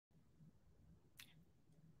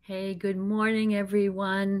Hey, good morning,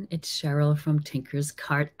 everyone. It's Cheryl from Tinker's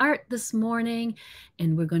Cart Art this morning,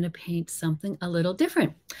 and we're going to paint something a little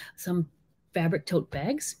different, some fabric tote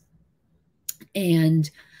bags. And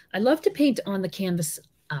I love to paint on the canvas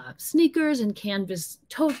sneakers and canvas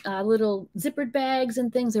tote little zippered bags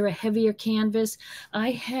and things. They're a heavier canvas. I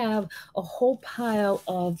have a whole pile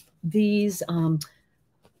of these,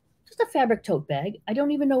 just a fabric tote bag. I don't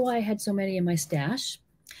even know why I had so many in my stash,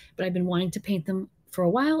 but I've been wanting to paint them for a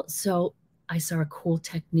while. So I saw a cool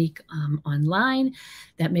technique online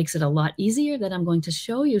that makes it a lot easier that I'm going to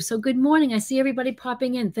show you. So good morning. I see everybody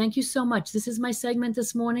popping in. Thank you so much. This is my segment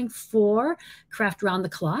this morning for Craft Round the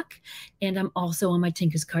Clock. And I'm also on my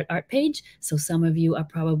Tinker's Cart Art page. So some of you are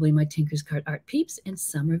probably my Tinker's Cart Art peeps, and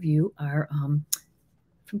some of you are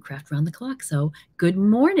from Craft Round the Clock. So good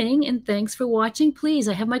morning and thanks for watching. Please,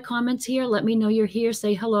 I have my comments here. Let me know you're here.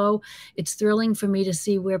 Say hello. It's thrilling for me to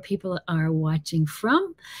see where people are watching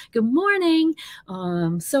from. Good morning.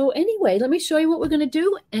 So anyway, let me show you what we're going to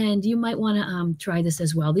do, and you might want to try this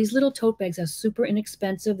as well. These little tote bags are super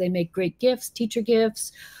inexpensive. They make great gifts, teacher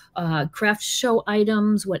gifts, craft show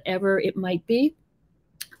items, whatever it might be.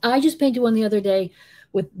 I just painted one the other day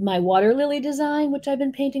with my water lily design, which I've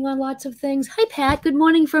been painting on lots of things. Hi, Pat. Good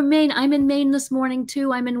morning from Maine. I'm in Maine this morning,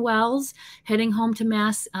 too. I'm in Wells, heading home to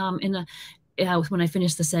Mass when I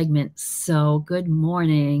finish the segment. So good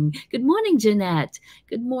morning. Good morning, Jeanette.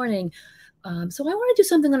 Good morning. So I want to do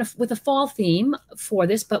something with a fall theme for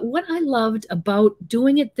this, but what I loved about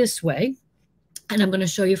doing it this way, and I'm going to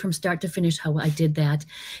show you from start to finish how I did that,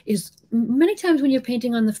 is many times when you're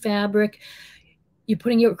painting on the fabric, you're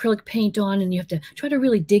putting your acrylic paint on and you have to try to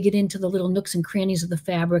really dig it into the little nooks and crannies of the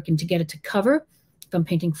fabric and to get it to cover. If I'm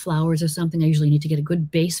painting flowers or something, I usually need to get a good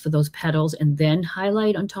base for those petals and then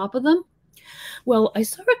highlight on top of them. Well, I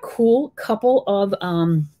saw a cool couple of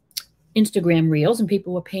Instagram reels, and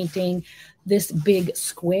people were painting this big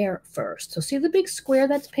square first. So see the big square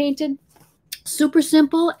that's painted? Super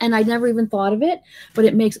simple, and I never even thought of it, but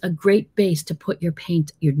it makes a great base to put your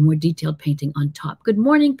more detailed painting on top. Good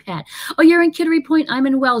morning, Pat. Oh, you're in Kittery Point. I'm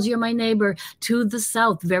in Wells. You're my neighbor to the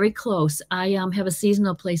south, very close. I have a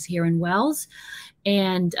seasonal place here in Wells,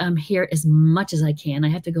 and I'm here as much as I can. I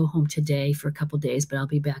have to go home today for a couple days, but I'll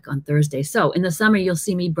be back on Thursday. So in the summer, you'll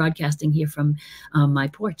see me broadcasting here from my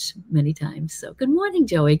porch many times. So good morning,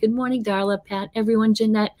 Joey. Good morning, Darla, Pat, everyone,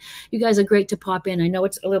 Jeanette. You guys are great to pop in. I know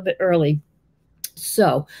it's a little bit early.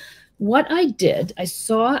 So what I did, I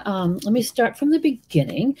saw, let me start from the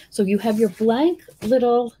beginning. So you have your blank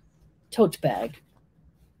little tote bag.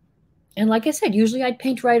 And like I said, usually I'd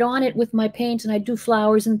paint right on it with my paint, and I'd do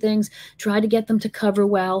flowers and things, try to get them to cover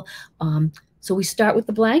well. So we start with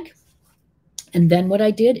the blank. And then what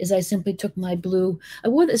I did is I simply took my blue. I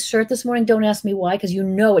wore this shirt this morning. Don't ask me why, because you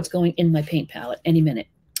know it's going in my paint palette any minute.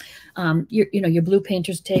 Your blue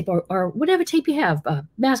painter's tape or whatever tape you have,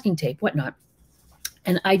 masking tape, whatnot.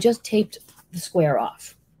 And I just taped the square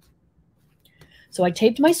off. So I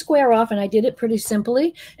taped my square off, and I did it pretty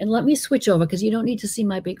simply. And let me switch over, because you don't need to see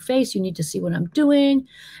my big face. You need to see what I'm doing.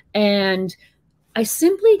 And I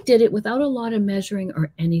simply did it without a lot of measuring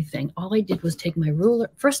or anything. All I did was take my ruler.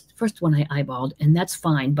 First one I eyeballed, and that's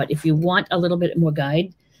fine. But if you want a little bit more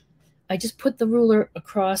guide, I just put the ruler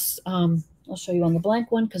across. I'll show you on the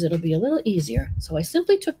blank one because it'll be a little easier. So I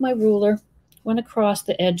simply took my ruler, went across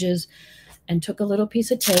the edges, and took a little piece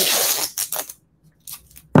of tape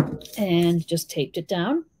and just taped it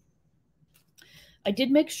down. I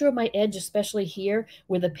did make sure my edge, especially here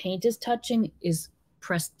where the paint is touching, is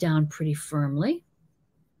pressed down pretty firmly.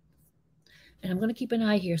 And I'm going to keep an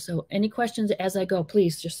eye here. So any questions as I go,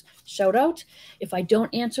 please just shout out. If I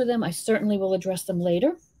don't answer them, I certainly will address them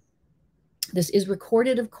later. This is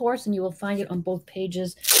recorded, of course, and you will find it on both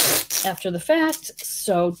pages after the fact.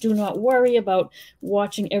 So do not worry about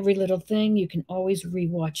watching every little thing. You can always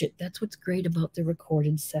rewatch it. That's what's great about the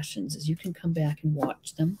recorded sessions, is you can come back and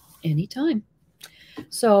watch them anytime.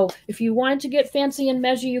 So if you wanted to get fancy and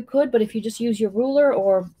measure, you could, but if you just use your ruler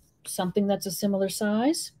or something that's a similar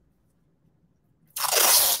size.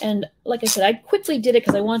 And like I said, I quickly did it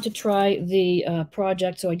because I wanted to try the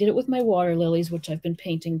project. So I did it with my water lilies, which I've been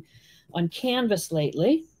painting on canvas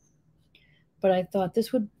lately, but I thought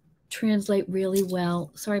this would translate really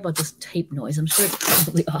well. Sorry about this tape noise. I'm sure it's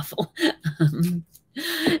probably awful.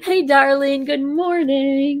 Hey, Darlene, good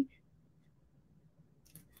morning.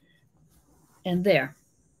 And there.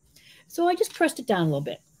 So I just pressed it down a little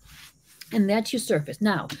bit, and that's your surface.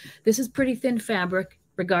 Now, this is pretty thin fabric.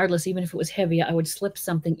 Regardless, even if it was heavier, I would slip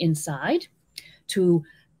something inside to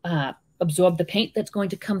absorb the paint that's going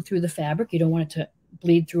to come through the fabric. You don't want it to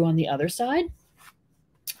bleed through on the other side.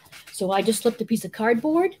 So I just slipped a piece of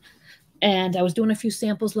cardboard, and I was doing a few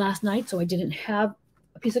samples last night, so I didn't have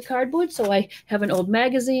a piece of cardboard. So I have an old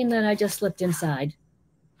magazine that I just slipped inside.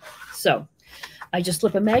 So I just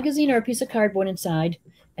slip a magazine or a piece of cardboard inside,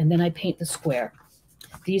 and then I paint the square.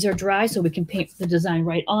 These are dry, so we can paint the design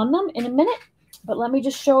right on them in a minute. But let me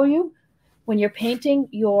just show you when you're painting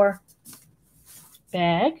your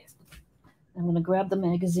bag. I'm going to grab the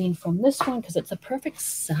magazine from this one because it's a perfect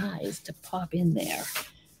size to pop in there.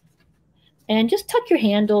 And just tuck your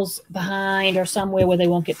handles behind or somewhere where they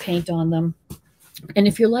won't get paint on them. And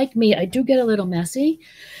if you're like me, I do get a little messy.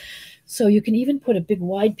 So you can even put a big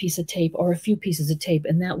wide piece of tape or a few pieces of tape,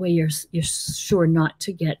 and that way you're sure not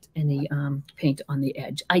to get any paint on the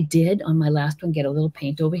edge. I did on my last one get a little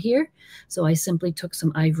paint over here, so I simply took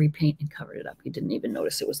some ivory paint and covered it up. You didn't even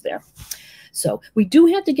notice it was there. So we do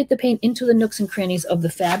have to get the paint into the nooks and crannies of the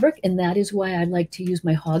fabric, and that is why I like to use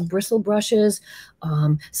my hog bristle brushes,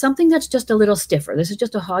 something that's just a little stiffer. This is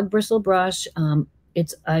just a hog bristle brush.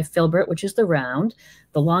 It's a filbert, which is the round,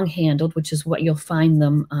 the long-handled, which is what you'll find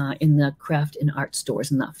them in the craft and art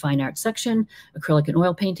stores in that fine art section, acrylic and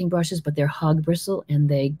oil painting brushes, but they're hog bristle, and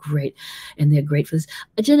they're great for this.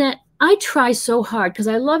 Jeanette, I try so hard because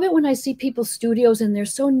I love it when I see people's studios and they're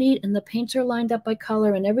so neat and the paints are lined up by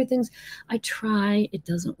color and everything's, I try, it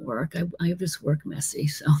doesn't work. I just work messy,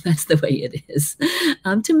 so that's the way it is.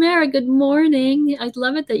 Tamara, good morning. I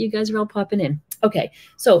love it that you guys are all popping in. Okay,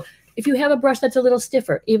 so if you have a brush that's a little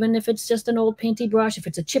stiffer, even if it's just an old painty brush, if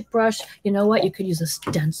it's a chip brush, you know what? You could use a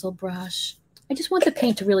stencil brush. I just want the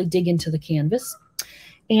paint to really dig into the canvas.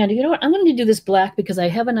 And you know what? I'm going to do this black because I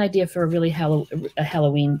have an idea for a really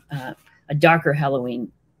Halloween, a darker Halloween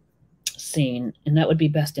scene, and that would be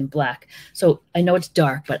best in black. So I know it's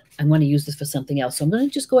dark, but I want to use this for something else. So I'm going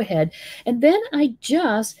to just go ahead, and then I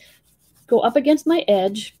just go up against my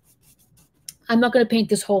edge. I'm not going to paint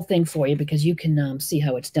this whole thing for you because you can see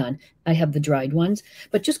how it's done. I have the dried ones,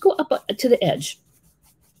 but just go up to the edge.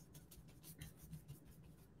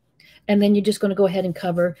 And then you're just going to go ahead and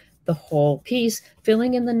cover the whole piece,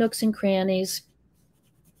 filling in the nooks and crannies.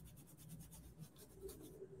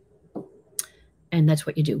 And that's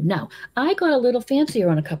what you do. Now, I got a little fancier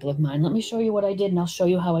on a couple of mine. Let me show you what I did, and I'll show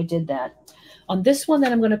you how I did that. On this one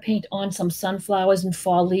that I'm going to paint on some sunflowers and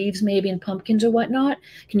fall leaves, maybe, and pumpkins or whatnot.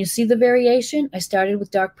 Can you see the variation? I started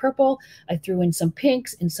with dark purple. I threw in some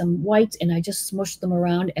pinks and some whites, and I just smushed them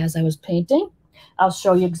around as I was painting. I'll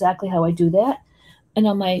show you exactly how I do that. And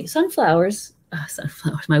on my sunflowers,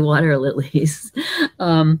 my water lilies,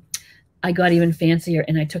 I got even fancier,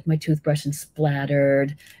 and I took my toothbrush and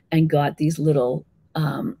splattered and got these little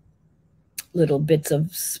bits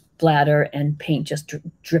of splatter and paint just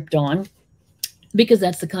dripped on, because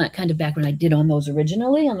that's the kind of background I did on those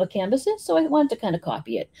originally on the canvases. So I wanted to kind of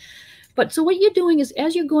copy it. But so what you're doing is,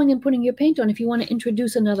 as you're going and putting your paint on, if you want to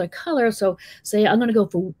introduce another color, so say I'm going to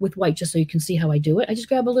go with white just so you can see how I do it. I just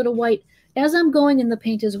grab a little white. As I'm going and the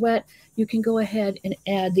paint is wet, you can go ahead and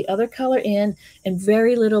add the other color in, and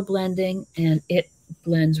very little blending, and it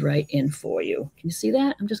blends right in for you. Can you see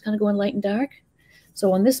that? I'm just kind of going light and dark.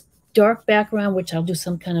 So on this dark background, which I'll do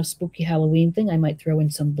some kind of spooky Halloween thing, I might throw in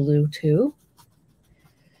some blue too,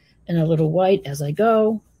 and a little white as I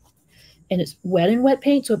go. And it's wet and wet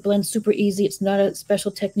paint, so it blends super easy. It's not a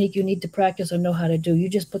special technique you need to practice or know how to do. You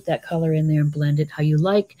just put that color in there and blend it how you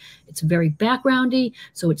like. It's very backgroundy,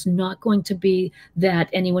 so it's not going to be that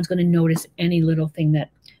anyone's going to notice any little thing that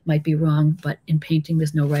might be wrong. But in painting,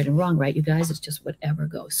 there's no right and wrong, right, you guys? It's just whatever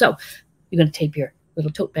goes. So you're going to tape your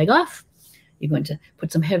little tote bag off. You're going to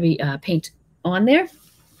put some heavy paint on there,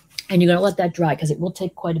 and you're going to let that dry because it will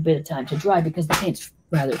take quite a bit of time to dry because the paint's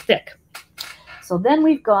rather thick. So then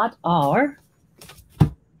we've got our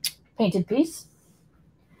painted piece.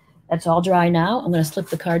 That's all dry now. I'm going to slip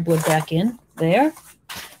the cardboard back in there.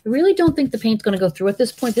 I really don't think the paint's going to go through at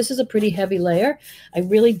this point. This is a pretty heavy layer. I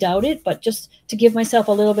really doubt it, but just to give myself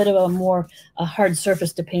a little bit of a hard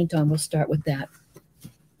surface to paint on, we'll start with that.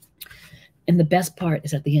 And the best part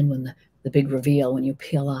is at the end when the big reveal, when you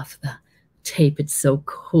peel off the tape. It's so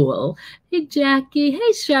cool. Hey, Jackie.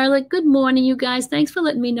 Hey, Charlotte. Good morning, you guys. Thanks for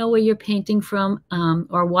letting me know where you're painting from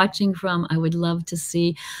or watching from. I would love to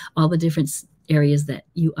see all the different areas that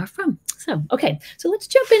you are from. So, okay. So let's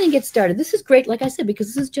jump in and get started. This is great, like I said, because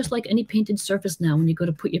this is just like any painted surface now. When you go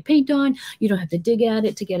to put your paint on, you don't have to dig at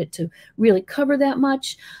it to get it to really cover that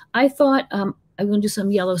much. I thought I'm going to do some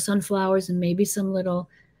yellow sunflowers and maybe some little,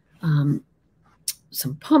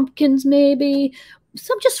 some pumpkins maybe,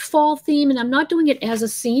 some just fall theme, and I'm not doing it as a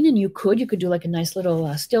scene, and you could do like a nice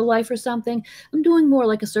little still life or something. I'm doing more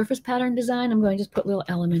like a surface pattern design. I'm going to just put little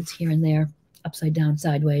elements here and there, upside down,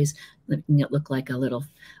 sideways, making it look like a little,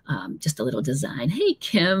 just a little design. Hey,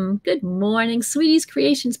 Kim, good morning. Sweetie's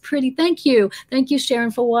Creations Pretty. Thank you. Thank you,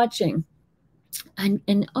 Sharon, for watching.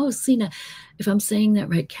 And oh, Sina, if I'm saying that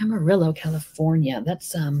right, Camarillo, California.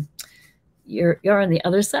 That's you're on the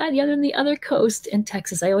other side, you're on the other coast in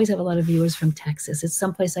Texas. I always have a lot of viewers from Texas. It's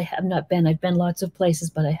someplace I have not been. I've been lots of places,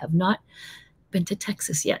 but I have not been to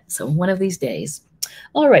Texas yet. So one of these days.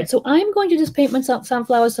 All right, so I'm going to just paint my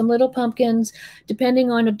sunflowers, some little pumpkins.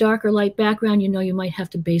 Depending on a dark or light background, you know, you might have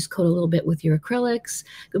to base coat a little bit with your acrylics.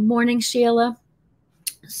 Good morning, Sheila.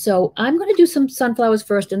 So I'm going to do some sunflowers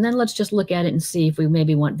first, and then let's just look at it and see if we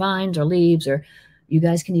maybe want vines or leaves, or you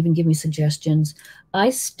guys can even give me suggestions.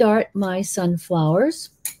 I start my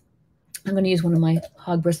sunflowers. I'm going to use one of my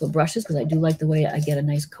hog bristle brushes because I do like the way I get a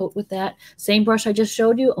nice coat with that. Same brush I just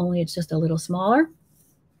showed you, only it's just a little smaller.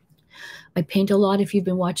 I paint a lot if you've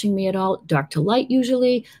been watching me at all, dark to light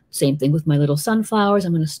usually. Same thing with my little sunflowers.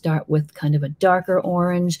 I'm going to start with kind of a darker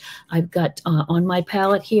orange. I've got on my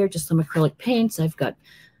palette here just some acrylic paints. I've got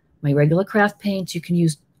my regular craft paints. You can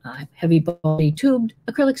use heavy body tubed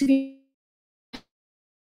acrylics if you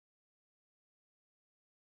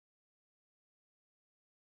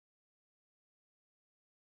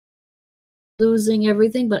losing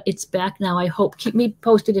everything, but it's back now. I hope. Keep me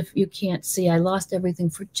posted if you can't see. I lost everything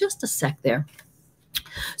for just a sec there.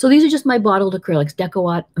 So these are just my bottled acrylics.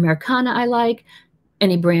 Deco Americana I like.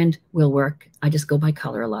 Any brand will work. I just go by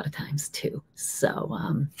color a lot of times too. So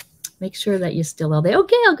make sure that you're still out there. Oh,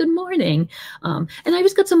 Gail, good morning. And I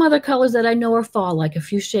just got some other colors that I know are fall, like a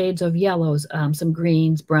few shades of yellows, some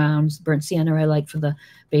greens, browns, burnt sienna I like for the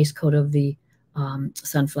base coat of the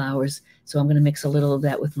sunflowers. So I'm going to mix a little of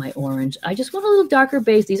that with my orange. I just want a little darker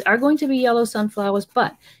base. These are going to be yellow sunflowers,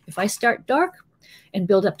 but if I start dark and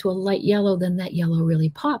build up to a light yellow, then that yellow really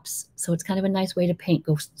pops. So it's kind of a nice way to paint.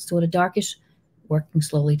 Go sort of darkish, working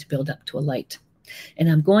slowly to build up to a light. And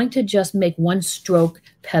I'm going to just make one stroke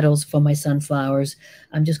petals for my sunflowers.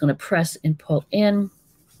 I'm just going to press and pull in.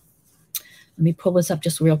 Let me pull this up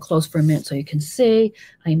just real close for a minute so you can see.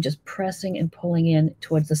 I am just pressing and pulling in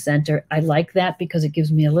towards the center. I like that because it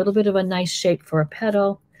gives me a little bit of a nice shape for a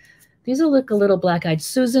petal. These will look a little Black-Eyed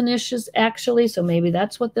Susan-ish actually, so maybe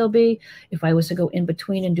that's what they'll be. If I was to go in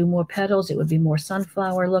between and do more petals, it would be more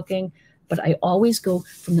sunflower looking. But I always go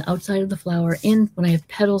from the outside of the flower in when I have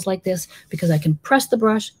petals like this because I can press the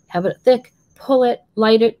brush, have it thick, pull it,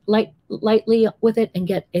 lightly with it, and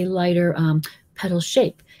get a lighter petal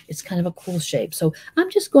shape. It's kind of a cool shape. So I'm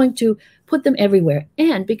just going to put them everywhere.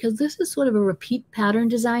 And because this is sort of a repeat pattern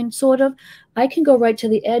design, sort of, I can go right to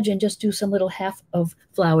the edge and just do some little half of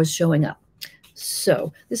flowers showing up.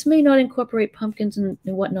 So this may not incorporate pumpkins and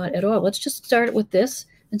whatnot at all. Let's just start with this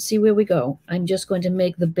and see where we go. I'm just going to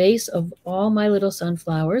make the base of all my little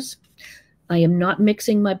sunflowers. I am not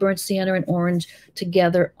mixing my burnt sienna and orange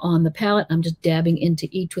together on the palette. I'm just dabbing into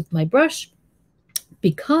each with my brush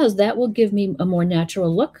because that will give me a more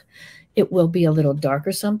natural look. It will be a little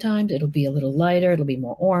darker sometimes. It'll be a little lighter. It'll be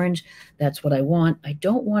more orange. That's what I want. I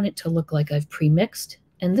don't want it to look like I've pre-mixed.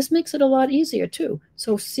 And this makes it a lot easier too.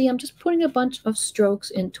 So see, I'm just putting a bunch of strokes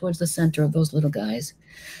in towards the center of those little guys.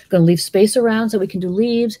 I'm going to leave space around so we can do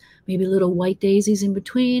leaves, maybe little white daisies in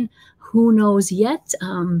between. Who knows yet?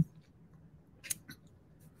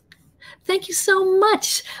 Thank you so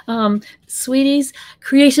much, Sweeties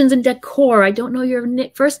Creations and Decor. I don't know your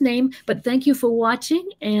first name, but thank you for watching.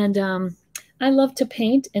 And I love to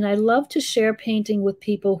paint, and I love to share painting with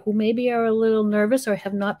people who maybe are a little nervous or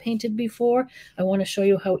have not painted before. I want to show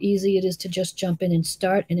you how easy it is to just jump in and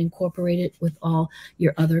start and incorporate it with all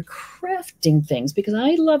your other crafting things, because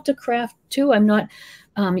I love to craft too. I'm not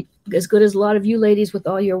as good as a lot of you ladies with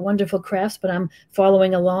all your wonderful crafts, but I'm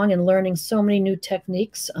following along and learning so many new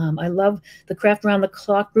techniques. I love the Craft Around the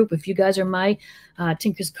Clock group. If you guys are my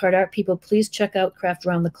Tinker's Card Art people, please check out Craft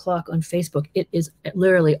Around the Clock on Facebook. It is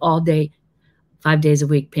literally all day, 5 days a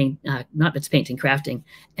week, not it's painting, crafting.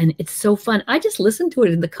 And it's so fun. I just listen to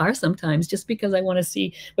it in the car sometimes just because I want to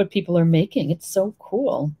see what people are making. It's so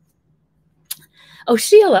cool. Oh,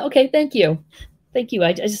 Sheila. Okay, thank you. Thank you.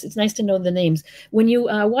 It's nice to know the names. When you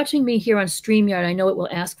are watching me here on StreamYard, I know it will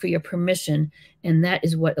ask for your permission, and that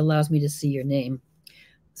is what allows me to see your name.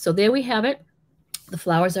 So there we have it. The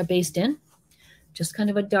flowers are based in just kind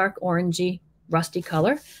of a dark orangey, rusty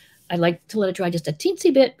color. I like to let it dry just a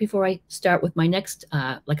teensy bit before I start with my next,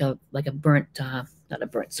 like a burnt, not a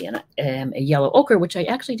burnt sienna, a yellow ochre, which I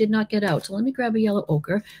actually did not get out. So let me grab a yellow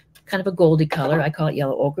ochre, kind of a goldy color. I call it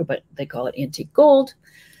yellow ochre, but they call it antique gold.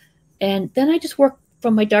 And then I just work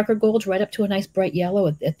from my darker gold right up to a nice bright yellow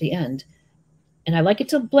at the end. And I like it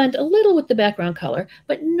to blend a little with the background color,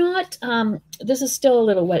 but not, this is still a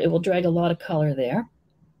little wet. It will drag a lot of color there.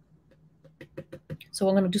 So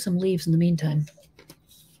I'm going to do some leaves in the meantime.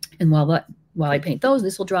 And while I paint those,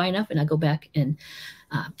 this will dry enough, and I go back and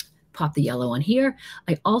pop the yellow on here.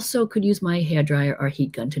 I also could use my hairdryer or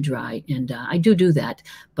heat gun to dry, and I do that.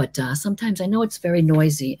 But sometimes I know it's very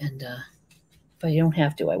noisy, and if I don't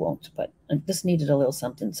have to, I won't. But this needed a little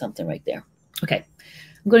something right there. Okay.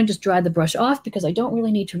 I'm going to just dry the brush off because I don't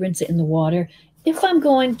really need to rinse it in the water. If I'm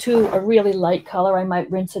going to a really light color, I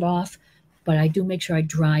might rinse it off, but I do make sure I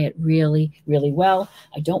dry it really, really well.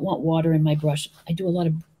 I don't want water in my brush. I do a lot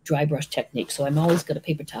of dry brush techniques, so I'm always got a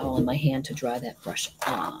paper towel in my hand to dry that brush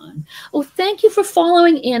on. Oh, thank you for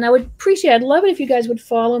following in. I would appreciate it. I'd love it if you guys would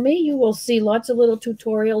follow me. You will see lots of little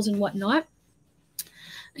tutorials and whatnot.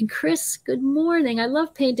 And Chris, good morning. I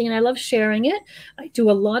love painting and I love sharing it. I do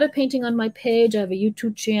a lot of painting on my page. I have a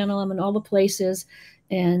YouTube channel. I'm in all the places.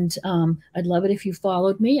 And I'd love it if you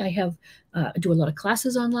followed me. I do a lot of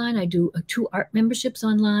classes online. I do 2 art memberships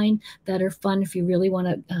online that are fun if you really want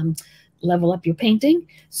to level up your painting.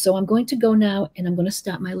 So I'm going to go now and I'm going to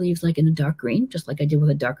start my leaves like in a dark green, just like I did with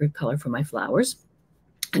a darker color for my flowers.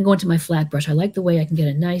 I'm going to my flat brush. I like the way I can get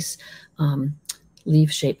a nice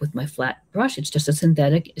leaf shape with my flat brush. It's just a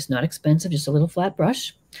synthetic. It's not expensive, just a little flat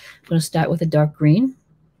brush. I'm going to start with a dark green.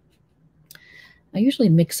 I usually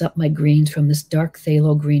mix up my greens from this dark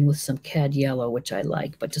phthalo green with some cad yellow, which I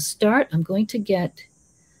like. But to start, I'm going to get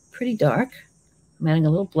pretty dark. I'm adding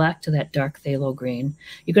a little black to that dark phthalo green.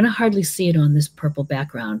 You're going to hardly see it on this purple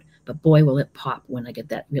background, but boy, will it pop when I get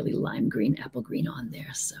that really lime green, apple green on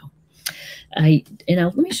there. So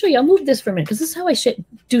let me show you. I'll move this for a minute because this is how I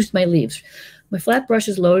do my leaves. My flat brush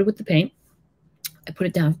is loaded with the paint. I put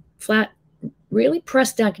it down flat, really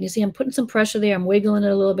press down. Can you see I'm putting some pressure there? I'm wiggling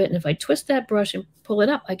it a little bit. And if I twist that brush and pull it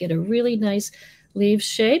up, I get a really nice leaf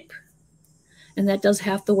shape. And that does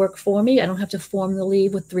half the work for me. I don't have to form the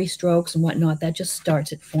leaf with 3 strokes and whatnot. That just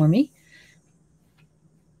starts it for me.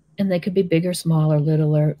 And they could be bigger, smaller,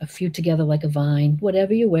 littler, a few together like a vine,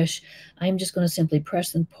 whatever you wish. I'm just going to simply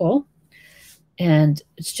press and pull. And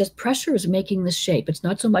it's just pressure is making the shape. It's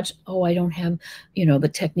not so much, oh, I don't have,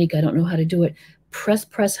 the technique. I don't know how to do it.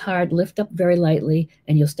 Press hard, lift up very lightly,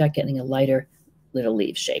 and you'll start getting a lighter little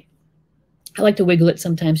leaf shape. I like to wiggle it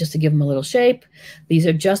sometimes just to give them a little shape. These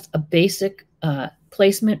are just a basic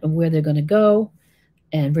placement of where they're going to go.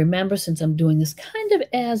 And remember, since I'm doing this kind of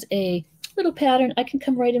as a little pattern, I can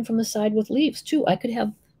come right in from the side with leaves too. I could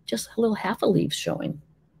have just a little half a leaf showing.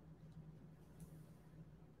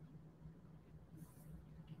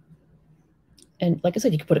 And like I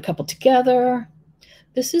said, you could put a couple together.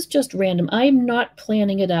 This is just random. I'm not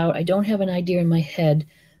planning it out. I don't have an idea in my head,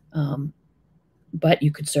 but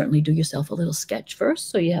you could certainly do yourself a little sketch first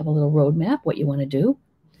so you have a little roadmap, what you want to do.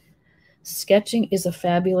 Sketching is a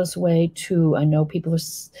fabulous way to, I know people are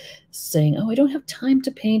saying, oh, I don't have time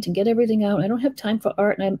to paint and get everything out. I don't have time for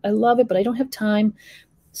art, and I love it, but I don't have time.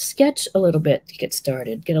 Sketch a little bit to get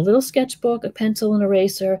started. Get a little sketchbook, a pencil, and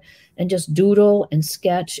eraser, and just doodle and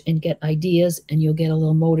sketch and get ideas, and you'll get a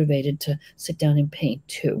little motivated to sit down and paint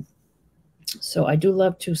too. So I do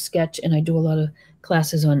love to sketch, and I do a lot of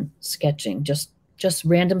classes on sketching, just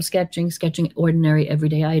random sketching ordinary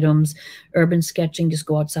everyday items, urban sketching, just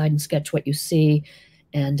go outside and sketch what you see.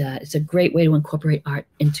 And it's a great way to incorporate art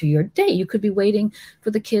into your day. You could be waiting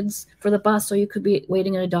for the kids for the bus, or you could be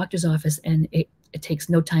waiting in a doctor's office, and it takes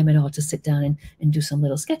no time at all to sit down and do some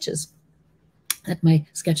little sketches. That's my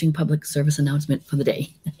sketching public service announcement for the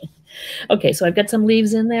day. Okay, so I've got some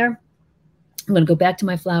leaves in there. I'm going to go back to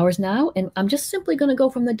my flowers now, and I'm just simply going to go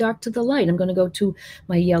from the dark to the light. I'm going to go to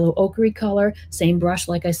my yellow ochre color, same brush,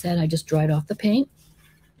 like I said, I just dried off the paint.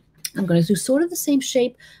 I'm going to do sort of the same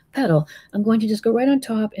shape petal. I'm going to just go right on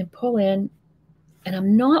top and pull in, and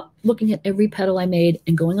I'm not looking at every petal I made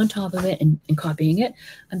and going on top of it and copying it.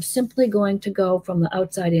 I'm simply going to go from the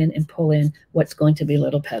outside in and pull in what's going to be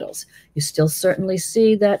little petals. You still certainly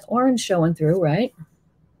see that orange showing through, right?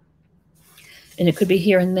 And it could be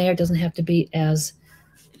here and there. It doesn't have to be as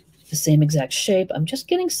the same exact shape. I'm just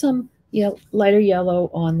getting some lighter yellow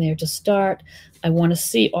on there to start. I want to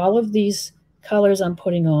see all of these colors I'm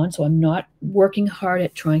putting on, so I'm not working hard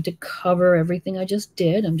at trying to cover everything I just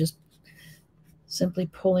did. I'm just simply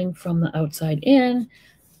pulling from the outside in.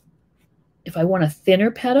 If I want a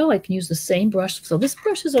thinner petal, I can use the same brush. So this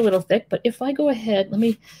brush is a little thick, but if I go ahead, let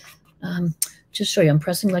me just show you. I'm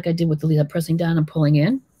pressing like I did with the leaves. I'm pressing down and pulling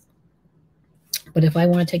in. But if I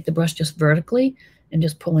want to take the brush just vertically and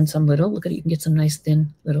just pull in some little, look at it, you can get some nice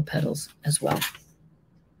thin little petals as well.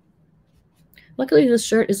 Luckily, this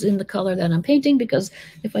shirt is in the color that I'm painting, because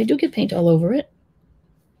if I do get paint all over it,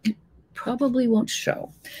 it probably won't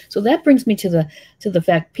show. So that brings me to the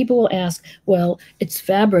fact people will ask, well, it's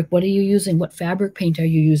fabric. What are you using? What fabric paint are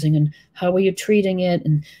you using? And how are you treating it?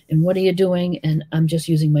 And what are you doing? And I'm just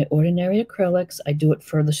using my ordinary acrylics. I do it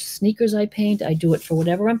for the sneakers I paint. I do it for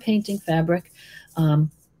whatever I'm painting fabric.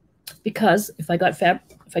 Because if I got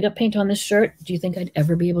paint on this shirt, do you think I'd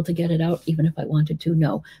ever be able to get it out, even if I wanted to?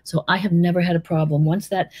 No. So I have never had a problem. Once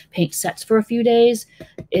that paint sets for a few days,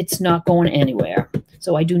 it's not going anywhere.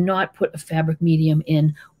 So I do not put a fabric medium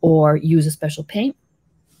in or use a special paint.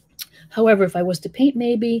 However, if I was to paint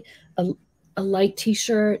maybe a light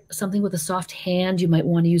t-shirt, something with a soft hand, you might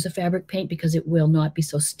want to use a fabric paint because it will not be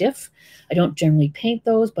so stiff. I don't generally paint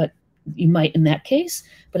those, but you might in that case.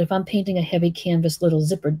 But if I'm painting a heavy canvas little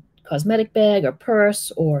zippered cosmetic bag or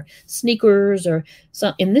purse or sneakers or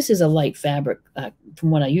something, and this is a light fabric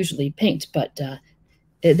from what I usually paint, but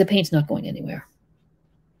the paint's not going anywhere.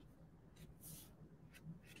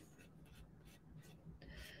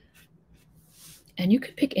 And you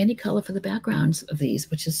could pick any color for the backgrounds of these,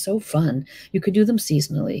 which is so fun. You could do them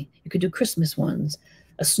seasonally. You could do Christmas ones.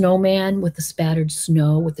 A snowman with the spattered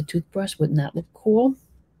snow with the toothbrush, wouldn't that look cool?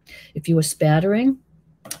 If you were spattering,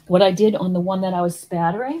 what I did on the one that I was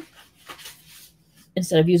spattering,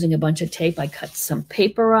 instead of using a bunch of tape, I cut some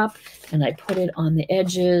paper up and I put it on the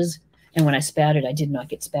edges. And when I spattered, I did not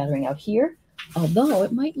get spattering out here, although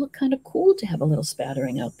it might look kind of cool to have a little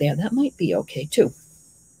spattering out there. That might be okay too.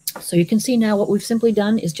 So you can see now what we've simply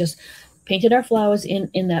done is just painted our flowers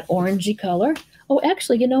in that orangey color. Oh,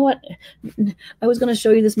 actually, you know what? I was going to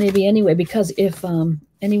show you this maybe anyway, because if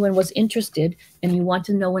anyone was interested and you want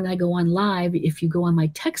to know when I go on live, if you go on my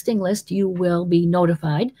texting list, you will be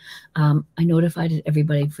notified. I notified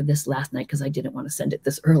everybody for this last night because I didn't want to send it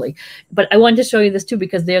this early. But I wanted to show you this too,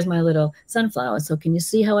 because there's my little sunflower. So can you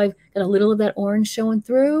see how I've got a little of that orange showing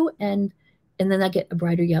through? And then I get a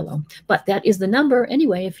brighter yellow. But that is the number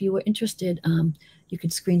anyway. If you were interested, you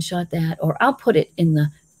could screenshot that, or I'll put it in the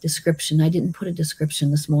description. I didn't put a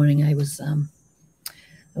description this morning. I was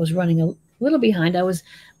running a little behind.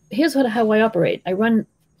 Here's how I operate. I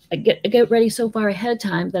get ready so far ahead of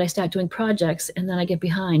time that I start doing projects, and then I get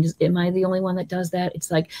behind. Am I the only one that does that?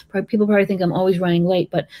 It's like people probably think I'm always running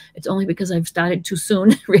late, but it's only because I've started too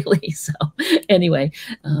soon, really. So anyway,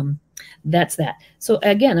 that's that. So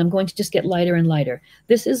again, I'm going to just get lighter and lighter.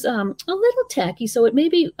 This is a little tacky, so it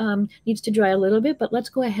maybe needs to dry a little bit, but let's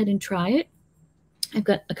go ahead and try it. I've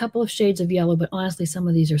got a couple of shades of yellow, but honestly, some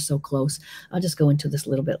of these are so close. I'll just go into this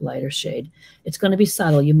little bit lighter shade. It's going to be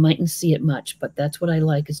subtle. You mightn't see it much, but that's what I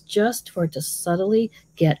like, is just for it to subtly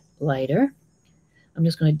get lighter. I'm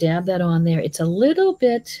just going to dab that on there. It's a little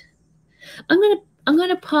bit, I'm going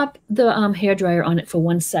to pop the hairdryer on it for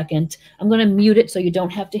 1 second. I'm going to mute it so you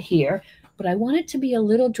don't have to hear, but I want it to be a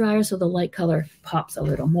little drier so the light color pops a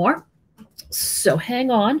little more. So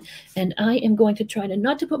hang on, and I am going to try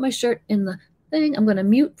not to put my shirt in the thing. I'm going to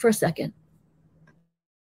mute for a second.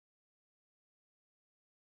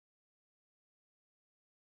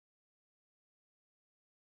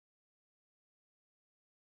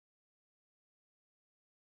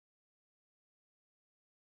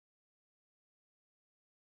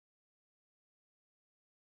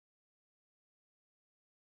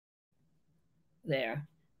 There.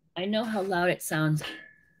 I know how loud it sounds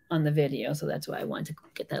on the video, so that's why I wanted to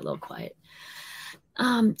get that a little quiet.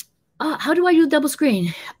 How do I do double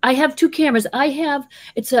screen? I have two cameras.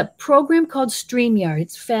 It's a program called StreamYard.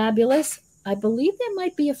 It's fabulous. I believe there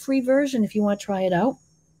might be a free version if you want to try it out.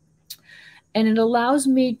 And it allows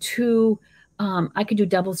me to, I could do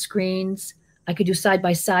double screens. I could do side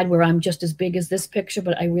by side where I'm just as big as this picture,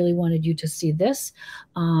 but I really wanted you to see this.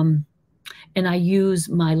 And I use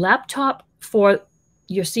my laptop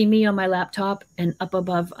you see me on my laptop, and up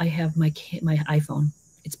above I have my iPhone.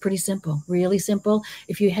 It's pretty simple, really simple.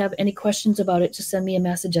 If you have any questions about it, just send me a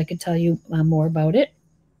message. I could tell you more about it.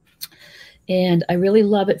 And I really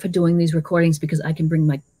love it for doing these recordings because I can bring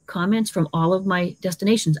my comments from all of my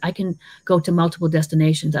destinations. I can go to multiple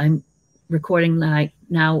destinations. I'm recording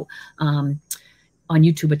now on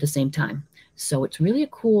YouTube at the same time. So it's really a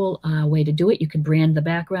cool way to do it. You can brand the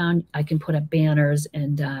background. I can put up banners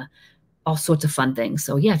and all sorts of fun things.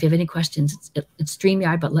 So yeah, if you have any questions, it's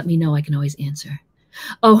StreamYard, but let me know. I can always answer.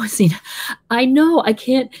 Oh, see, I know I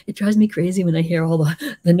can't. It drives me crazy when I hear all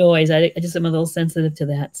the noise. I just am a little sensitive to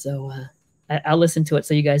that. So I'll listen to it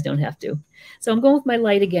so you guys don't have to. So I'm going with my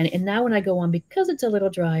light again. And now when I go on, because it's a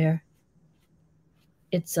little drier,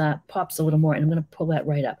 it pops a little more, and I'm going to pull that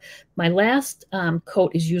right up. My last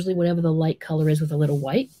coat is usually whatever the light color is with a little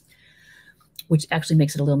white. which actually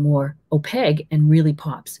makes it a little more opaque and really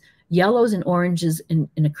pops. Yellows and oranges in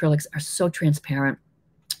acrylics are so transparent.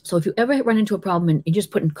 So if you ever run into a problem and you're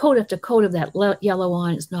just putting coat after coat of that yellow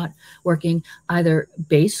on, it's not working, either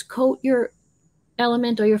base coat your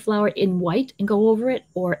element or your flower in white and go over it,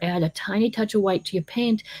 or add a tiny touch of white to your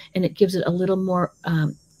paint, and it gives it a little more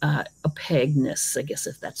opaqueness, I guess,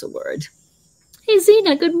 if that's a word. Hey,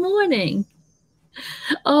 Zena, good morning.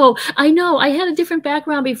 Oh, I know. I had a different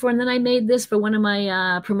background before, and then I made this for one of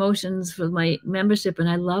my promotions for my membership, and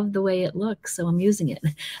I love the way it looks, so I'm using it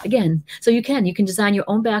again. So you can design your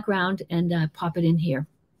own background and pop it in here.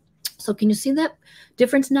 So can you see that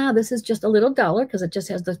difference now? This is just a little duller because it just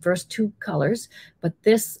has the first two colors, but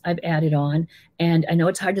this I've added on, and I know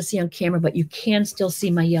it's hard to see on camera, but you can still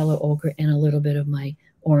see my yellow ochre and a little bit of my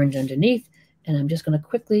orange underneath. And I'm just going to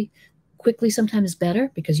quickly sometimes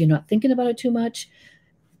better because you're not thinking about it too much.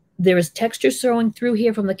 There is texture showing through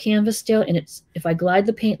here from the canvas still, and it's, if I glide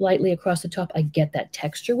the paint lightly across the top, I get that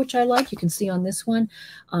texture, which I like. You can see on this one,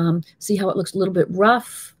 see how it looks a little bit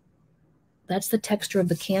rough. That's the texture of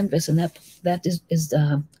the canvas, and that is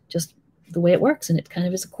just the way it works, and it kind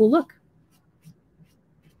of is a cool look.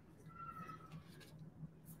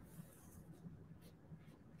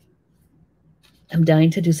 I'm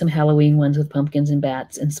dying to do some Halloween ones with pumpkins and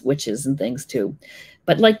bats and witches and things too.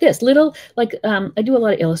 But like this, little, like I do a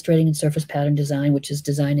lot of illustrating and surface pattern design, which is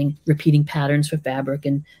designing repeating patterns for fabric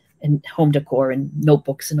and home decor and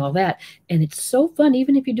notebooks and all that. And it's so fun,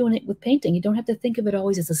 even if you're doing it with painting. You don't have to think of it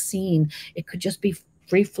always as a scene. It could just be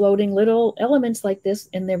free-floating little elements like this,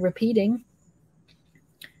 and they're repeating.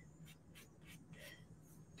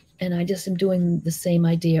 And I just am doing the same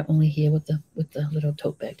idea, only here with the little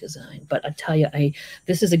tote bag design. But I tell you,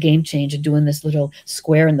 this is a game changer, doing this little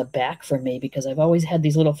square in the back for me, because I've always had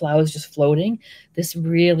these little flowers just floating. This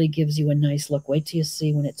really gives you a nice look. Wait till you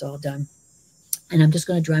see when it's all done. And I'm just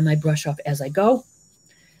going to dry my brush off as I go.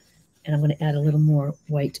 And I'm going to add a little more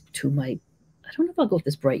white to my, I don't know if I'll go with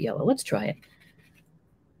this bright yellow. Let's try it.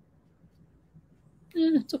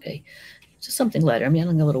 It's okay. Just something lighter. I'm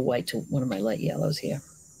adding a little white to one of my light yellows here.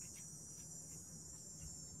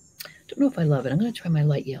 Don't know if I love it. I'm going to try my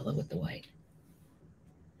light yellow with the white.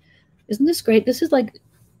 Isn't this great? This is like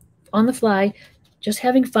on the fly, just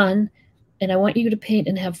having fun. And I want you to paint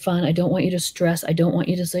and have fun. I don't want you to stress. I don't want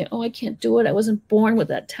you to say, oh, I can't do it. I wasn't born with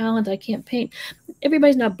that talent. I can't paint.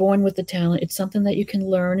 Everybody's not born with the talent. It's something that you can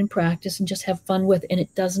learn and practice and just have fun with. And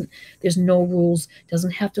it doesn't, there's no rules. It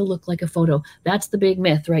doesn't have to look like a photo. That's the big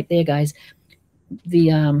myth right there, guys.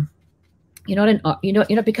 You're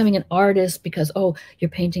not becoming an artist because, oh, your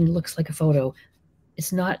painting looks like a photo.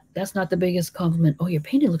 It's not, that's not the biggest compliment. Oh, your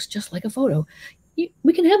painting looks just like a photo.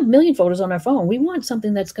 We can have a million photos on our phone. We want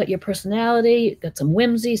something that's got your personality, got some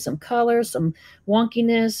whimsy, some color, some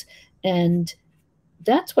wonkiness. And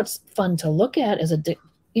that's what's fun to look at as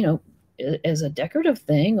as a decorative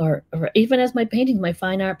thing, or even as my paintings, my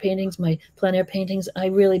fine art paintings, my plein air paintings. I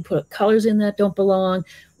really put colors in that don't belong.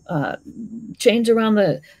 Change around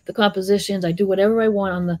the compositions. I do whatever I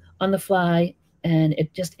want on the fly, and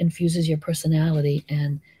it just infuses your personality,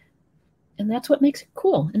 and that's what makes it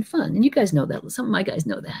cool and fun. And you guys know that. Some of my guys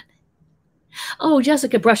know that. Oh,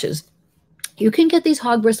 Jessica, brushes. You can get these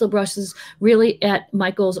hog bristle brushes really at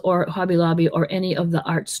Michael's or Hobby Lobby or any of the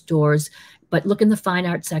art stores, but look in the fine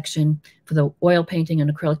art section for the oil painting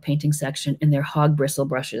and acrylic painting section, and they're hog bristle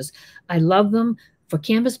brushes. I love them for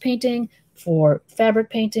canvas painting, for fabric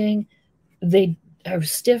painting. They are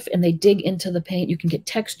stiff and they dig into the paint. You can get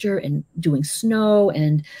texture and doing snow,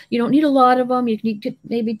 and you don't need a lot of them. You can get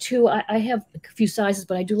maybe two. I have a few sizes,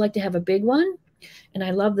 but I do like to have a big one, and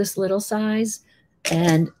I love this little size.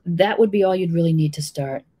 And that would be all you'd really need to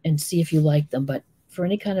start and see if you like them. But for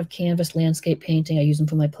any kind of canvas landscape painting, I use them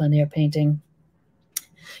for my plein air painting.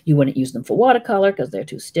 You wouldn't use them for watercolor because they're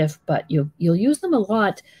too stiff, but you'll use them a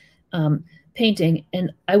lot painting.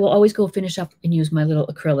 And I will always go finish up and use my little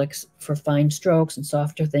acrylics for fine strokes and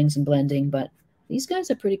softer things and blending. But these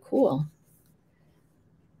guys are pretty cool.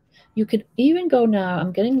 You could even go now,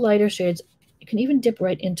 I'm getting lighter shades. You can even dip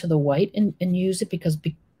right into the white and use it, because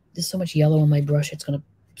there's so much yellow on my brush. It's going to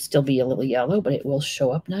still be a little yellow, but it will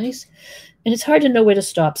show up nice. And it's hard to know where to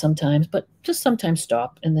stop sometimes, but just sometimes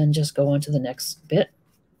stop and then just go on to the next bit.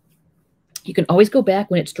 You can always go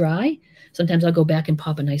back when it's dry. Sometimes I'll go back and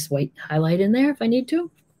pop a nice white highlight in there if I need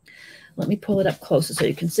to. Let me pull it up closer so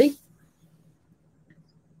you can see.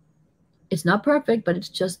 It's not perfect, but it's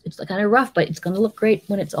kind of rough, but it's going to look great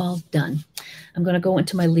when it's all done. I'm going to go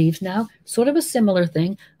into my leaves now. Sort of a similar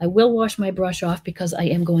thing. I will wash my brush off because I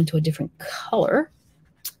am going to a different color.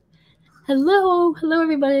 Hello,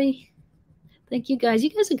 everybody. Thank you guys. You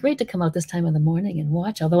guys are great to come out this time of the morning and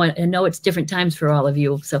watch, although I know it's different times for all of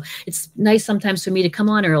you. So it's nice sometimes for me to come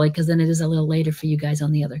on early because then it is a little later for you guys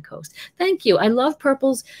on the other coast. Thank you. I love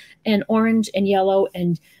purples and orange and yellow.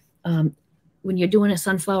 And when you're doing a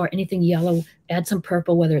sunflower, anything yellow, add some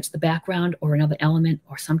purple, whether it's the background or another element,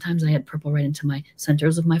 or sometimes I add purple right into my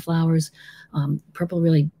centers of my flowers. Purple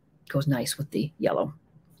really goes nice with the yellow.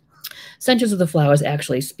 Centers of the flowers,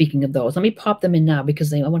 actually, speaking of those, let me pop them in now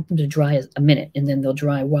because I want them to dry a minute, and then they'll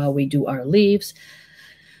dry while we do our leaves.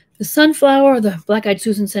 The sunflower or the black-eyed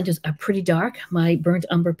Susan centers are pretty dark. My burnt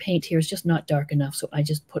umber paint here is just not dark enough, so I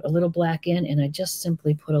just put a little black in, and I just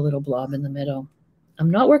simply put a little blob in the middle.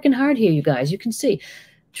 I'm not working hard here, you guys. You can see.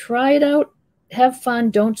 Try it out. Have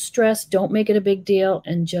fun. Don't stress. Don't make it a big deal,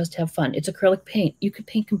 and just have fun. It's acrylic paint. You could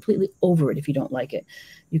paint completely over it if you don't like it.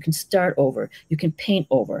 You can start over. You can paint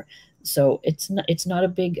over. So it's not a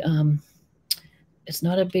big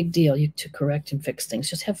deal to correct and fix things.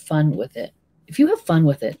 Just have fun with it. If you have fun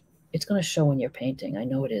with it, it's going to show in your painting. I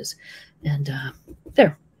know it is. And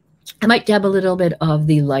there. I might dab a little bit of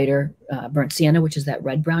the lighter burnt sienna, which is that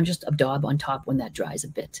red brown, just a daub on top when that dries a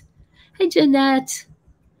bit. Hey, Jeanette.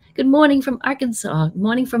 Good morning from Arkansas. Good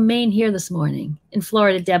morning from Maine here this morning. In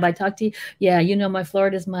Florida, Deb, I talked to you. Yeah, you know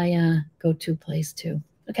Florida's my go-to place too.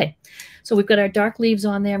 Okay, so we've got our dark leaves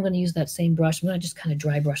on there. I'm going to use that same brush. I'm going to just kind of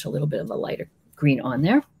dry brush a little bit of a lighter green on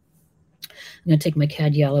there. I'm going to take my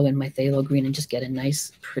cad yellow and my phthalo green and just get a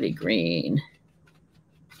nice pretty green.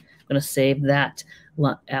 I'm going to save that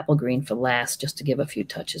apple green for last just to give a few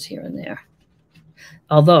touches here and there.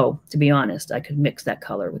 Although, to be honest, I could mix that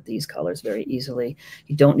color with these colors very easily.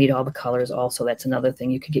 You don't need all the colors also. That's another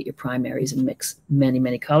thing. You could get your primaries and mix many,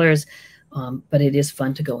 many colors. But it is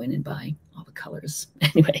fun to go in and buy all the colors.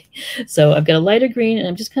 Anyway, so I've got a lighter green, and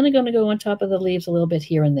I'm just kind of going to go on top of the leaves a little bit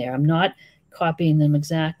here and there. I'm not copying them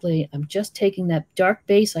exactly. I'm just taking that dark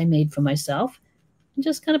base I made for myself and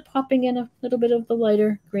just kind of popping in a little bit of the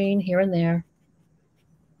lighter green here and there.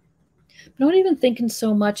 I'm not even thinking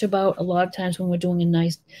so much about a lot of times when we're doing a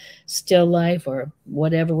nice still life or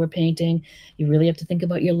whatever we're painting, you really have to think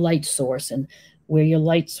about your light source and where your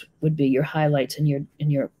lights would be, your highlights and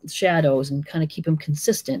your shadows, and kind of keep them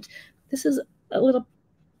consistent. This is a little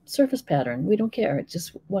surface pattern. We don't care. It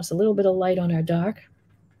just wants a little bit of light on our dark.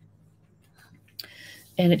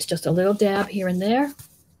 And it's just a little dab here and there.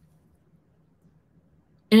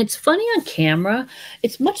 And it's funny on camera.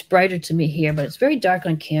 It's much brighter to me here, but it's very dark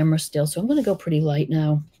on camera still. So I'm going to go pretty light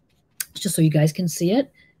now, just so you guys can see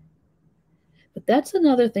it. But that's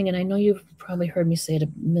another thing, and I know you've probably heard me say it a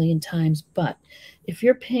million times, but if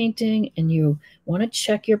you're painting and you want to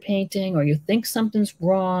check your painting or you think something's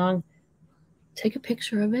wrong, take a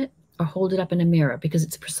picture of it or hold it up in a mirror, because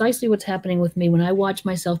it's precisely what's happening with me. When I watch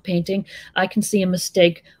myself painting, I can see a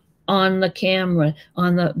mistake on the camera,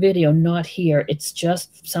 on the video, not here. It's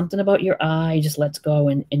just something about your eye just lets go,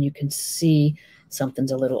 and you can see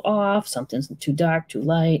something's a little off, something's too dark, too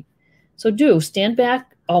light. So do stand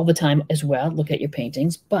back all the time as well. Look at your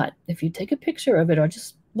paintings. But if you take a picture of it or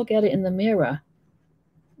just look at it in the mirror,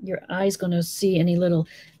 your eye's going to see any little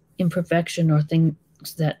imperfection or things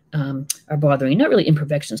that are bothering you. Not really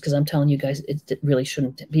imperfections, because I'm telling you guys it really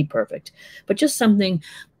shouldn't be perfect. But just something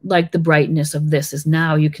like the brightness of this is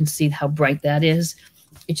now you can see how bright that is.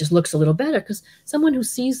 It just looks a little better because someone who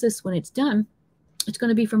sees this when it's done, it's going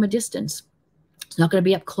to be from a distance. It's not going to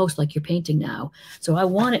be up close like you're painting now. So I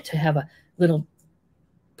want it to have a little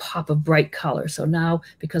pop of bright color. So now,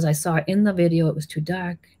 because I saw in the video it was too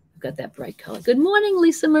dark, I've got that bright color. Good morning,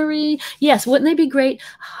 Lisa Marie. Yes, wouldn't they be great?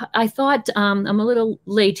 I thought, I'm a little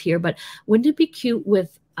late here, but wouldn't it be cute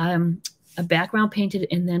with a background painted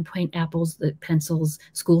and then paint apples, the pencils,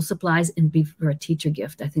 school supplies, and be for a teacher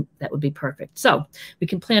gift? I think that would be perfect. So we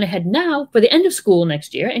can plan ahead now for the end of school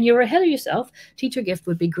next year, and you're ahead of yourself. Teacher gift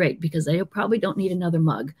would be great because they probably don't need another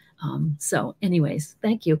mug. So anyways,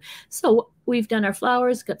 thank you. So we've done our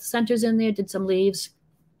flowers, got the centers in there, did some leaves.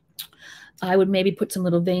 I would maybe put some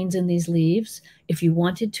little veins in these leaves. If you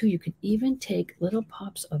wanted to, you could even take little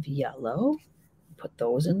pops of yellow, put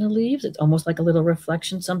those in the leaves. It's almost like a little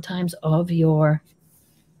reflection sometimes of your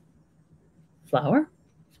flower.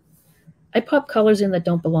 I pop colors in that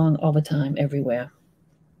don't belong all the time everywhere.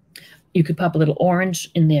 You could pop a little orange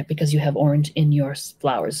in there because you have orange in your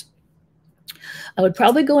flowers. I would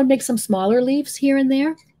probably go and make some smaller leaves here and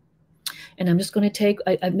there. And I'm just going to take,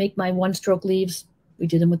 I make my one-stroke leaves. We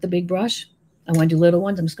did them with the big brush. I want to do little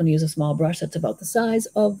ones. I'm just going to use a small brush that's about the size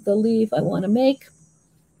of the leaf I want to make.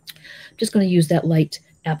 I'm just going to use that light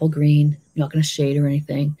apple green. I'm not going to shade or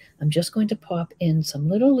anything. I'm just going to pop in some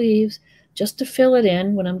little leaves just to fill it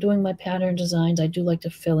in. When I'm doing my pattern designs, I do like to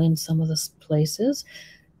fill in some of the places.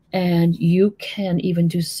 And you can even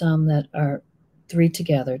do some that are 3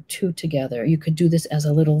 together, 2 together. You could do this as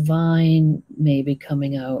a little vine maybe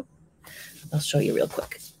coming out. I'll show you real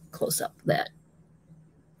quick, close up that.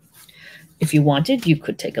 If you wanted, you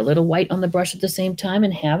could take a little white on the brush at the same time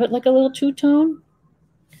and have it like a little two-tone.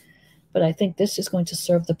 But I think this is going to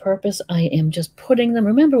serve the purpose. I am just putting them.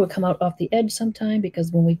 Remember, we'll come out off the edge sometime,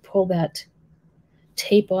 because when we pull that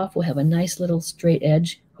tape off, we'll have a nice little straight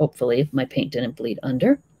edge, hopefully, if my paint didn't bleed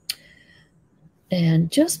under.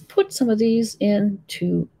 And just put some of these in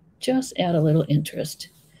to just add a little interest.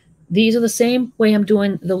 These are the same way I'm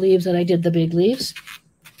doing the leaves that I did the big leaves.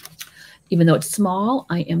 Even though it's small,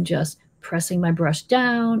 I am just pressing my brush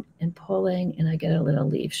down and pulling, and I get a little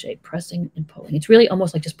leaf shape, pressing and pulling. It's really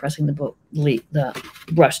almost like just pressing the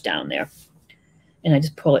brush down there. And I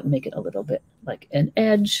just pull it and make it a little bit like an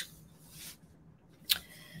edge.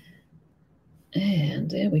 And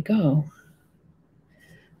there we go.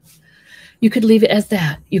 You could leave it as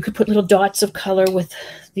that. You could put little dots of color with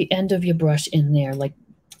the end of your brush in there. Like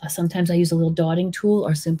sometimes I use a little dotting tool,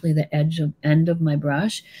 or simply the end of my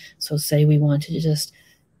brush. So say we wanted to just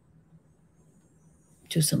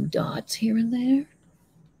do some dots here and there.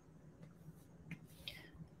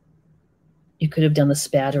 You could have done the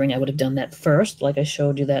spattering. I would have done that first, like I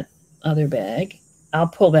showed you that other bag. I'll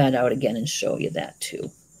pull that out again and show you that too.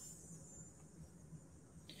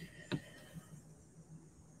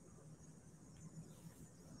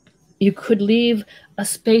 You could leave a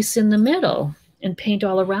space in the middle and paint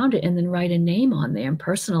all around it and then write a name on there and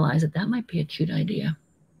personalize it. That might be a cute idea.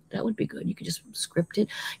 That would be good. You could just script it.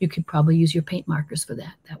 You could probably use your paint markers for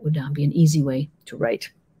that. That would be an easy way to write.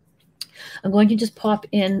 I'm going to just pop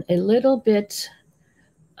in a little bit,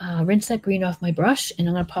 rinse that green off my brush, and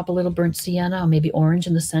I'm going to pop a little burnt sienna or maybe orange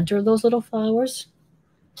in the center of those little flowers.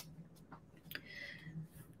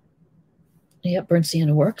 Yep, burnt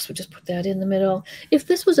sienna works. We'll just put that in the middle. If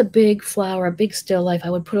this was a big flower, a big still life,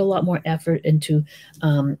 I would put a lot more effort into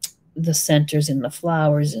the centers in the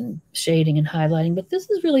flowers and shading and highlighting. But this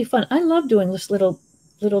is really fun. I love doing this little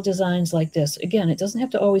designs like this. Again, it doesn't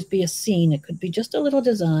have to always be a scene. It could be just a little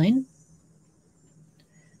design.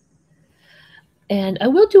 And I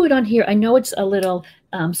will do it on here. I know it's a little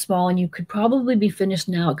small, and you could probably be finished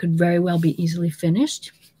now. It could very well be easily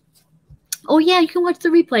finished. Oh, yeah, you can watch the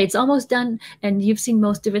replay. It's almost done, and you've seen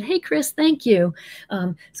most of it. Hey, Chris, thank you.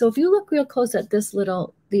 So if you look real close at these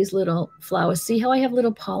little flowers, see how I have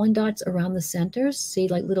little pollen dots around the centers? See,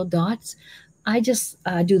 like little dots? I just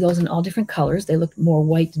do those in all different colors. They look more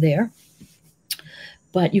white there.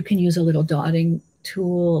 But you can use a little dotting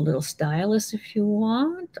tool, a little stylus if you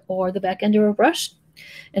want, or the back end of a brush.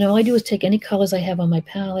 And all I do is take any colors I have on my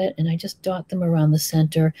palette and I just dot them around the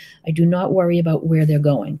center. I do not worry about where they're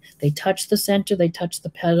going. They touch the center, they touch the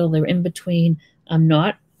petal, they're in between. I'm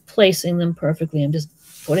not placing them perfectly. I'm just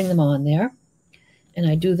putting them on there. And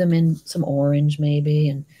I do them in some orange maybe,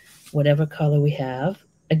 and whatever color we have.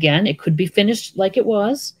 Again, it could be finished like it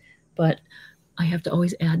was, but I have to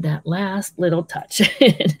always add that last little touch.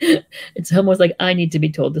 It's almost like I need to be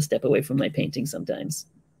told to step away from my painting sometimes.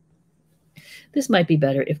 This might be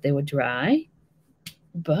better if they were dry,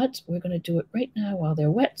 but we're going to do it right now while they're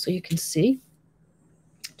wet so you can see.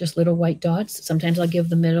 Just little white dots. Sometimes I'll give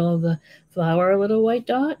the middle of the flower a little white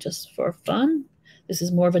dot just for fun. This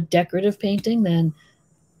is more of a decorative painting than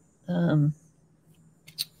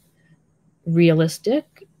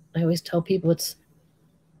realistic. I always tell people it's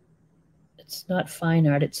not fine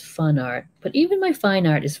art, it's fun art. But even my fine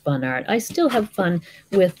art is fun art. I still have fun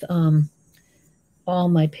with all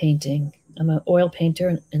my painting. I'm an oil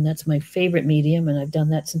painter, and that's my favorite medium, and I've done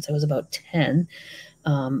that since I was about 10.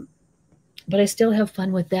 But I still have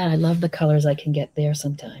fun with that. I love the colors I can get there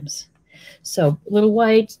sometimes. So a little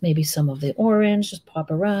white, maybe some of the orange, just pop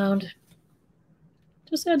around.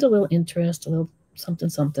 Just adds a little interest, a little something,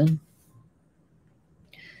 something.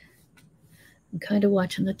 I'm kind of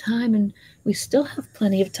watching the time, and we still have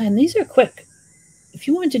plenty of time. These are quick. If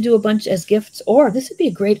you wanted to do a bunch as gifts, or this would be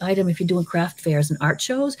a great item if you're doing craft fairs and art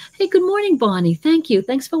shows. Hey, good morning, Bonnie. Thank you.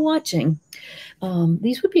 Thanks for watching.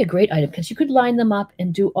 These would be a great item because you could line them up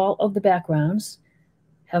and do all of the backgrounds,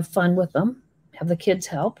 have fun with them, have the kids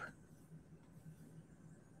help.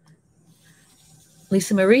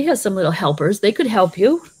 Lisa Marie has some little helpers. They could help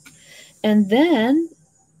you. And then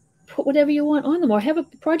put whatever you want on them, or have a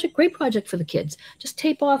great project for the kids. Just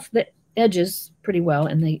tape off the edges pretty well,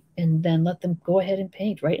 and then let them go ahead and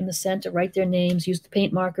paint right in the center, write their names, use the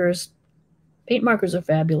paint markers. Paint markers are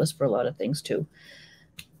fabulous for a lot of things too.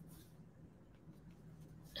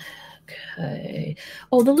 Okay.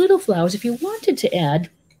 Oh, the little flowers, if you wanted to add,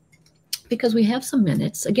 because we have some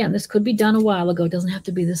minutes, again, this could be done a while ago. It doesn't have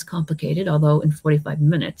to be this complicated, although in 45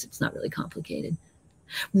 minutes, it's not really complicated.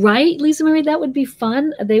 Right, Lisa Marie? That would be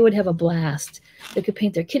fun. They would have a blast. They could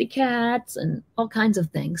paint their kitty cats and all kinds of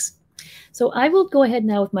things. So I will go ahead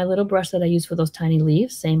now with my little brush that I use for those tiny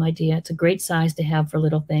leaves. Same idea. It's a great size to have for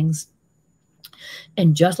little things.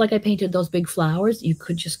 And just like I painted those big flowers, you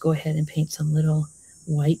could just go ahead and paint some little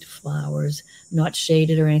white flowers, not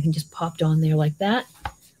shaded or anything, just popped on there like that.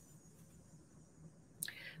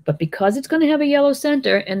 But because it's going to have a yellow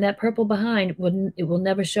center and that purple behind, it will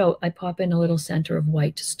never show. I pop in a little center of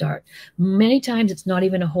white to start. Many times it's not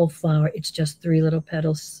even a whole flower. It's just 3 little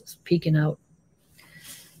petals peeking out.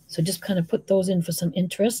 So just kind of put those in for some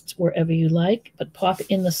interest wherever you like, but pop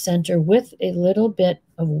in the center with a little bit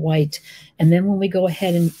of white. And then when we go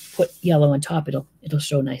ahead and put yellow on top, it'll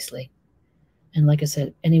show nicely. And like I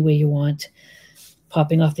said, any way you want,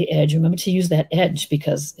 popping off the edge. Remember to use that edge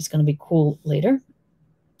because it's going to be cool later.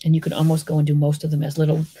 And you can almost go and do most of them as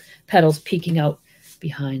little petals peeking out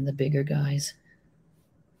behind the bigger guys.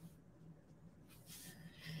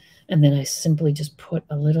 And then I simply just put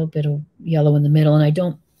a little bit of yellow in the middle, and I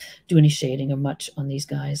don't do any shading or much on these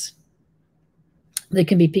guys. They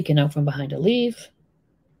can be peeking out from behind a leaf.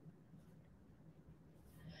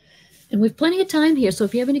 And we've plenty of time here, so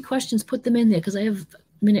if you have any questions, put them in there because I have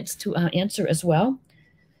minutes to answer as well.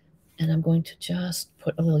 And I'm going to just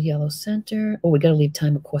put a little yellow center. Oh, we got to leave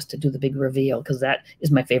time, of course, to do the big reveal because that is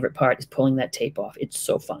my favorite part, is pulling that tape off. It's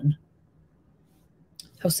so fun.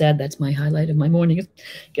 How sad that's my highlight of my morning, is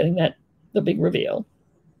getting the big reveal.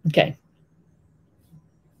 Okay.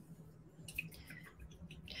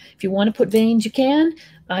 If you want to put veins, you can.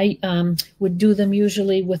 I would do them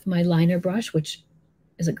usually with my liner brush, which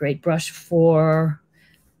is a great brush for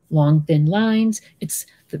long, thin lines. It's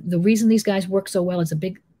the reason these guys work so well. It's a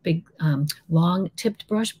big long tipped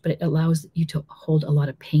brush, but it allows you to hold a lot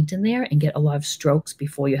of paint in there and get a lot of strokes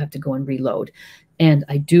before you have to go and reload. And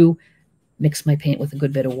I do mix my paint with a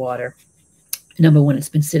good bit of water. Number one, it's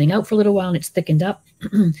been sitting out for a little while and it's thickened up,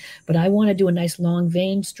 but I want to do a nice long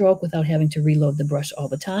vein stroke without having to reload the brush all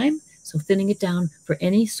the time. So thinning it down for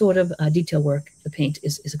any sort of detail work, the paint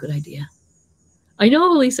is a good idea. I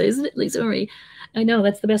know, Lisa, isn't it, Lisa Marie? I know,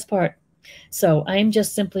 that's the best part. So I'm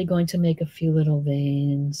just simply going to make a few little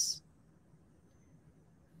veins.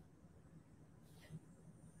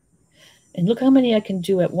 And look how many I can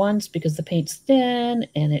do at once because the paint's thin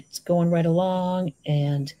and it's going right along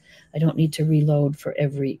and I don't need to reload for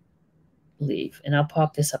every leaf. And I'll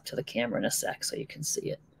pop this up to the camera in a sec so you can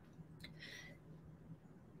see it.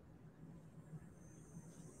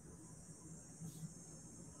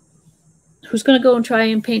 Who's going to go and try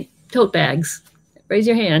and paint tote bags? Raise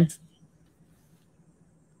your hand.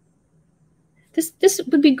 This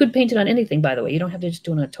would be good painted on anything, by the way. You don't have to just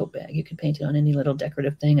do it on a tote bag. You can paint it on any little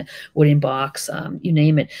decorative thing, a wooden box, you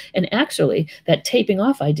name it. And actually, that taping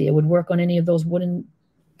off idea would work on any of those wooden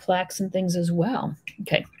plaques and things as well.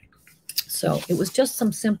 Okay, so it was just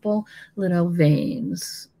some simple little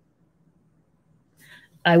veins.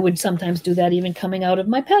 I would sometimes do that even coming out of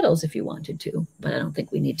my petals if you wanted to, but I don't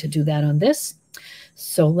think we need to do that on this.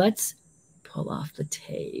 So let's pull off the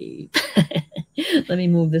tape. Let me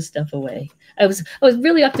move this stuff away. I was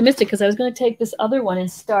really optimistic because I was going to take this other one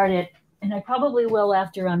and start it, and I probably will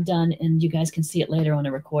after I'm done, and you guys can see it later on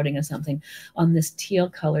a recording or something. On this teal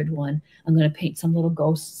colored one, I'm going to paint some little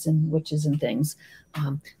ghosts and witches and things.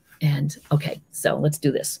 And okay, so let's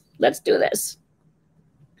do this. Let's do this.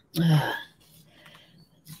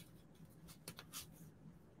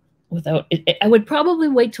 Without it, I would probably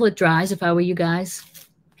wait till it dries if I were you guys.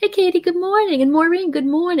 Hey, Katie, good morning. And Maureen, good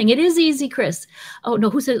morning. It is easy, Chris. Oh, no,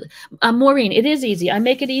 who said? Maureen, it is easy. I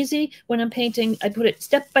make it easy when I'm painting. I put it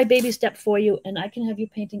step by baby step for you, and I can have you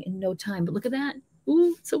painting in no time. But look at that.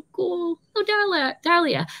 Ooh, so cool. Oh,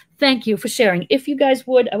 Dahlia, thank you for sharing. If you guys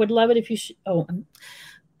would, I would love it if you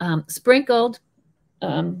sprinkled.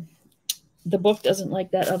 The book doesn't like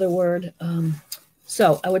that other word.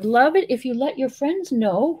 So I would love it if you let your friends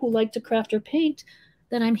know who like to craft or paint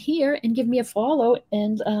that I'm here and give me a follow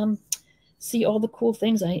and see all the cool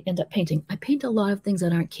things I end up painting. I paint a lot of things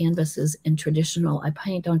that aren't canvases and traditional. I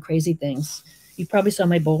paint on crazy things. You probably saw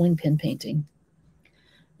my bowling pin painting.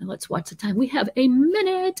 Now let's watch the time. We have a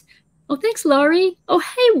minute. Oh, thanks, Laurie. Oh,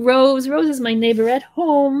 hey, Rose. Rose is my neighbor at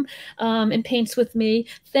home and paints with me.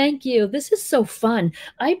 Thank you. This is so fun.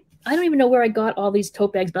 I don't even know where I got all these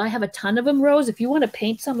tote bags, but I have a ton of them, Rose. If you want to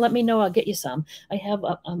paint some, let me know. I'll get you some. I have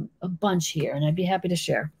a bunch here, and I'd be happy to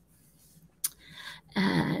share.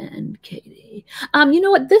 And Katie. You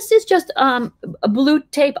know what? This is just a blue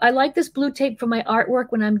tape. I like this blue tape for my artwork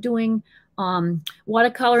when I'm doing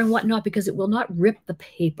watercolor and whatnot because it will not rip the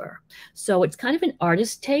paper. So it's kind of an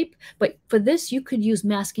artist tape, but for this you could use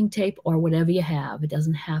masking tape or whatever you have. It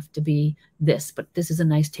doesn't have to be this, but this is a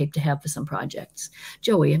nice tape to have for some projects.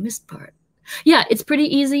 Joey, I missed part. Yeah, it's pretty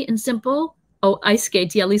easy and simple. Oh, ice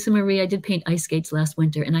skates. Yeah, Lisa Marie, I did paint ice skates last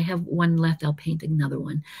winter, and I have one left. I'll paint another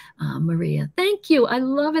one. Maria, thank you. I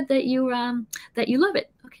love it that you love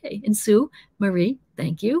it. Okay, and Sue, Marie,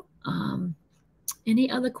 thank you.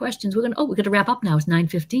 Any other questions? We're gonna wrap up now. It's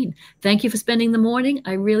 9:15. Thank you for spending the morning.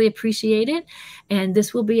 I really appreciate it. And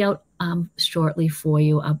this will be out shortly for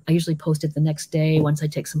you. I usually post it the next day once I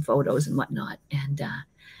take some photos and whatnot. And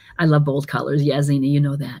I love bold colors. Yeah, Zena, you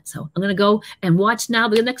know that. So I'm going to go and watch now.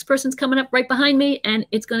 The next person's coming up right behind me, and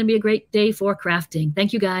it's going to be a great day for crafting.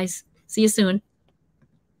 Thank you, guys. See you soon.